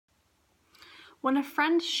When a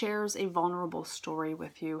friend shares a vulnerable story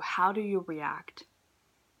with you, how do you react?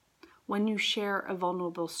 When you share a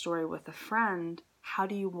vulnerable story with a friend, how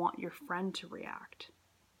do you want your friend to react?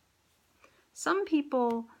 Some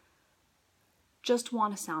people just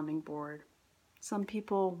want a sounding board. Some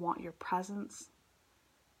people want your presence.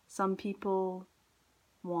 Some people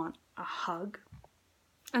want a hug.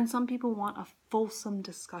 And some people want a fulsome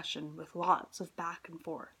discussion with lots of back and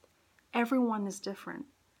forth. Everyone is different.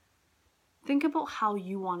 Think about how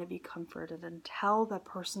you want to be comforted and tell the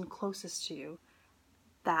person closest to you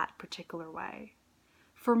that particular way.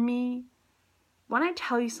 For me, when I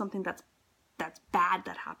tell you something that's bad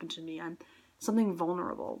that happened to me, I'm something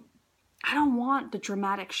vulnerable, I don't want the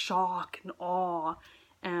dramatic shock and awe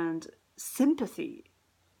and sympathy.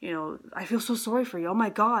 I feel so sorry for you. Oh my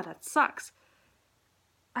God, that sucks.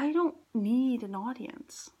 I don't need an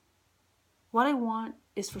audience. What I want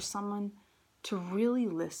is for someone to really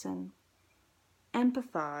listen,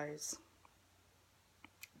 empathize,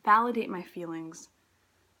 validate my feelings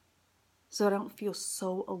so I don't feel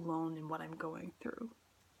so alone in what I'm going through.